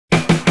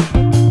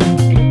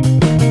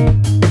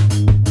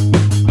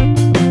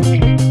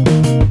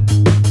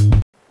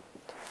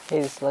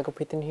guys, Lego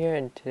Python here,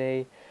 and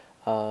today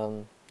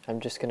I'm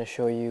just gonna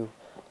show you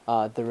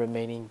the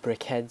remaining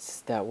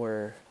BrickHeadz that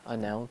were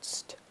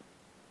announced.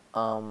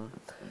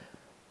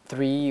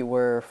 Three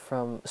were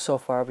from, so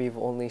far we've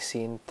only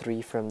seen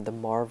three from the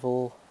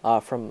Marvel,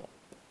 from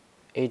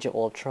Age of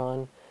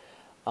Ultron,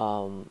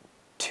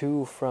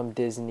 two from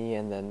Disney,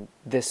 and then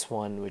this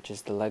one, which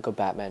is the Lego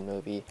Batman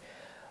movie.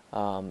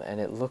 And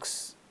it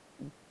looks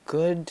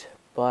good,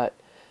 but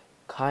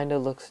kind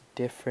of looks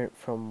different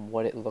from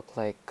what it looked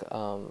like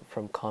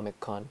from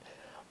Comic-Con.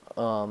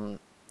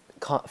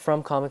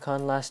 From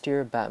Comic-Con last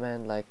year,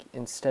 Batman, like,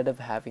 instead of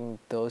having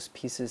those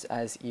pieces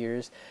as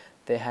ears,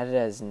 they had it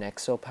as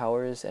Nexo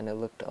powers, and it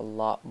looked a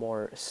lot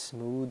more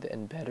smooth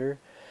and better.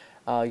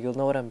 You'll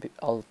know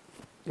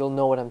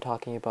what I'm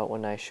talking about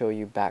when I show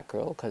you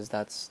Batgirl, because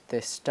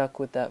they stuck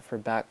with that for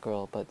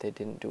Batgirl, but they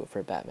didn't do it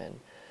for Batman,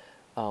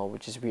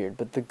 which is weird.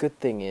 But the good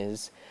thing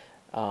is,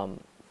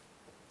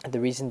 the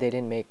reason they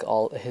didn't make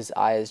all his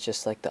eyes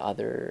just like the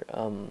other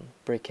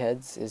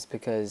BrickHeadz is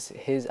because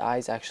his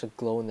eyes actually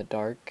glow in the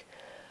dark,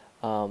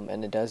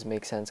 and it does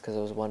make sense, because I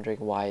was wondering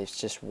why it's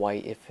just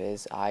white if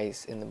his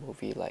eyes in the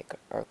movie like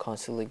are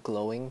constantly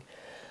glowing.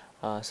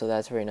 So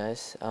that's very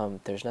nice.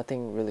 There's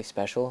nothing really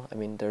special. I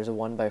mean, there's a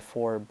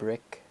 1x4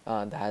 brick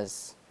that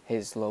has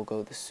his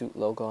logo, the suit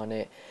logo on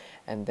it,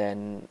 and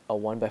then a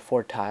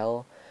 1x4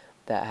 tile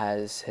that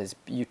has his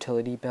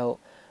utility belt.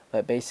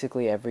 But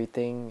basically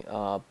everything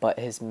but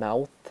his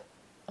mouth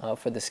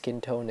for the skin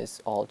tone is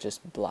all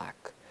just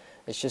black.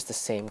 It's just the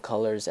same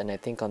colors, and I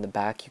think on the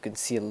back you can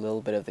see a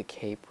little bit of the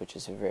cape, which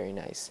is very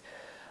nice.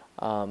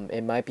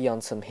 It might be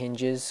on some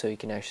hinges, so you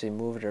can actually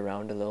move it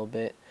around a little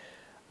bit.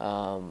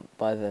 But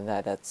other than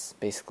that, that's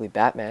basically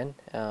Batman.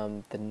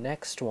 The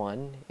next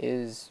one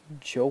is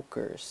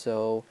Joker.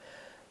 So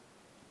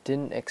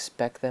didn't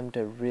expect them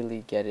to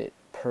really get it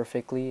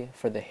perfectly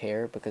for the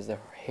hair, because the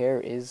hair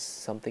is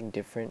something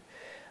different.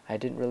 I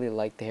didn't really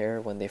like the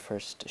hair when they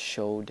first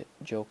showed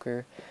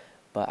Joker,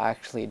 but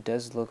actually it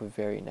does look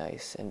very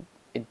nice, and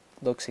it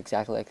looks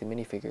exactly like the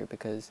minifigure,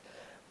 because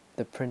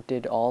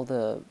all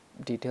the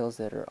details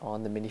that are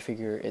on the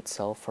minifigure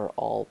itself are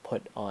all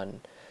put on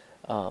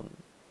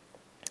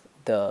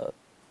the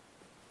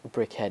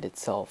BrickHead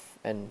itself.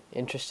 And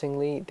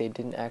interestingly, they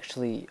didn't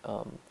actually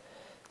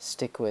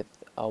stick with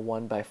a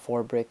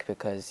 1x4 brick,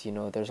 because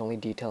there's only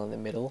detail in the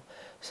middle,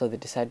 so they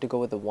decided to go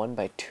with a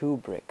 1x2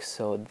 brick,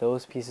 so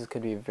those pieces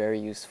could be very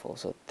useful.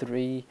 So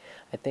I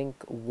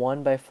think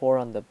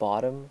 1x4 on the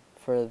bottom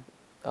for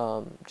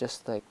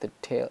just like the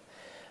tail,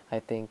 I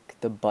think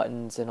the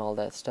buttons and all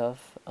that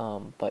stuff,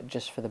 but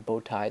just for the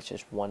bow tie it's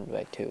just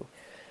 1x2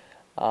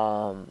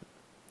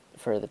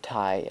 for the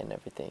tie and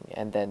everything.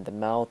 And then the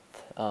mouth,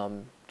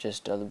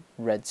 just a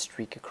red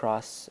streak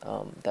across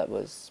that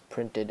was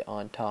printed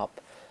on top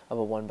of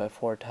a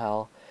 1x4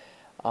 tile.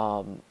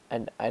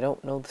 And I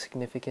don't know the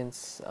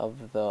significance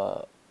of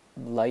the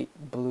light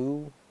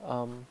blue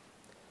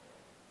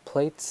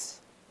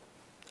plates.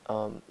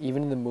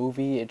 Even in the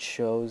movie it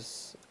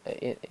shows,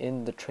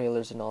 in the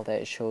trailers and all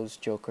that, it shows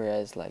Joker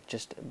as like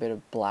just a bit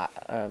of black,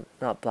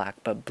 not black,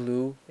 but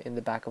blue in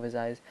the back of his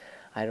eyes.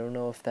 I don't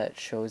know if that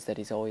shows that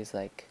he's always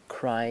like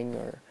crying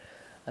or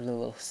a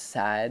little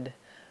sad,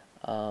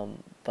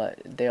 but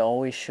they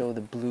always show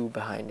the blue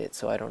behind it,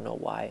 so I don't know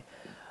why.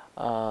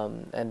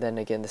 And then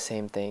again, the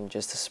same thing,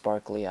 just the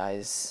sparkly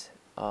eyes,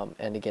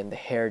 and again the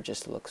hair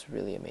just looks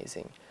really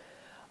amazing.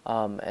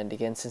 And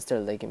again, since they're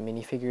like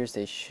minifigures,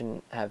 they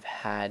shouldn't have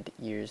had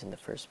ears in the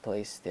first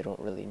place. They don't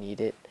really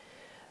need it,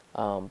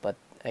 but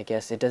I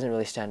guess it doesn't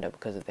really stand out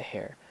because of the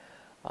hair.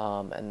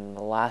 And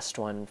the last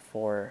one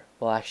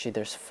well, actually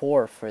there's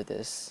four for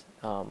this,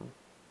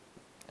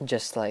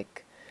 just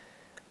like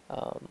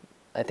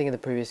I think in the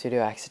previous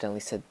video I accidentally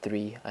said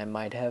three. I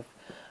might have,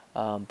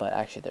 but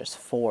actually there's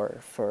four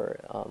for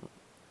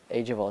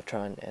Age of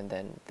Ultron and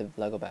then the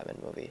Lego Batman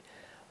movie.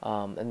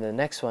 And the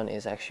next one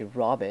is actually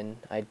Robin.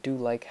 I do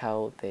like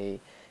how they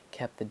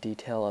kept the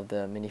detail of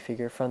the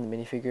minifigure, from the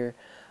minifigure,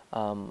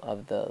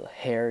 of the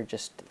hair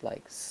just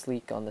like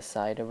sleek on the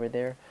side over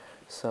there,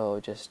 so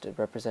just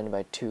represented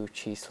by two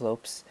cheese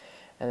slopes.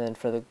 And then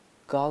for the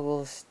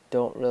goggles, they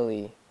don't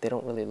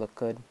really look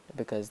good,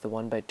 because the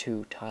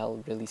 1x2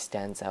 tile really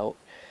stands out.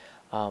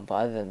 But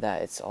other than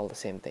that, it's all the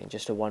same thing,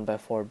 just a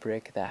 1x4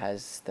 brick that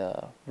has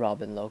the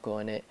Robin logo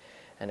in it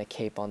and a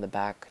cape on the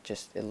back.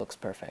 Just, it looks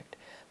perfect.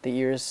 The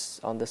ears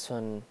on this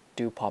one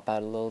do pop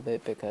out a little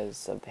bit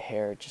because of the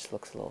hair. It just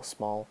looks a little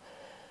small,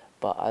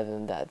 but other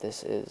than that,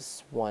 this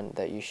is one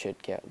that you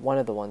should get, one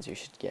of the ones you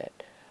should get.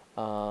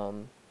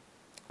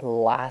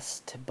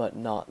 Last but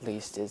not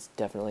least is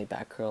definitely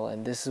Batgirl,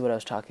 and this is what I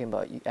was talking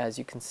about. As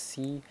you can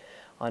see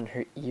on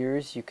her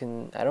ears,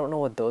 I don't know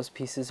what those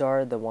pieces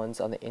are, the ones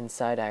on the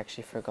inside, I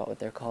actually forgot what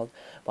they're called,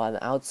 but on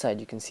the outside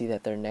you can see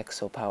that they're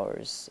Nexo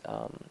powers,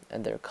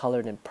 and they're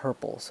colored in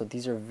purple, so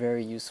these are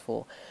very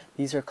useful.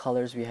 These are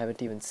colors we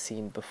haven't even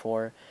seen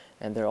before,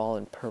 and they're all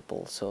in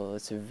purple, so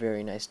it's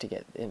very nice to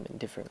get them in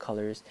different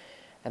colors.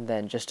 and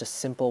then just a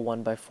simple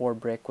 1x4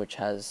 brick which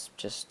has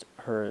just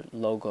her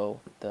logo,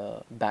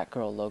 the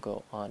Batgirl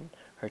logo on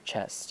her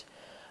chest.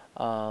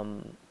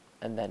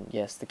 And then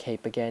yes, the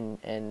cape again,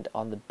 and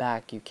on the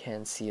back you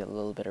can see a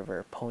little bit of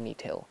her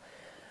ponytail.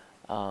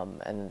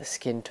 And then the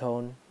skin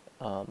tone,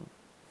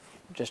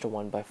 just a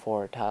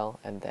 1x4 tile,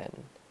 and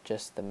then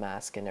just the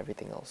mask and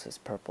everything else is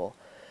purple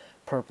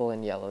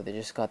and yellow. They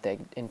just got the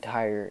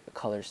entire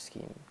color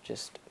scheme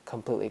just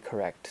completely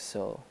correct.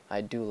 So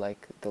I do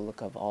like the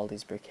look of all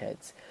these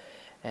BrickHeadz,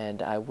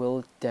 and I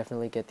will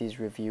definitely get these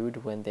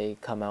reviewed when they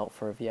come out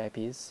for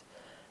VIPs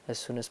as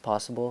soon as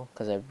possible,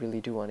 because I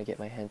really do want to get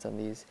my hands on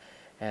these.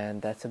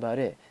 And that's about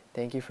it.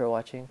 Thank you for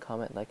watching.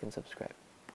 Comment, like, and subscribe.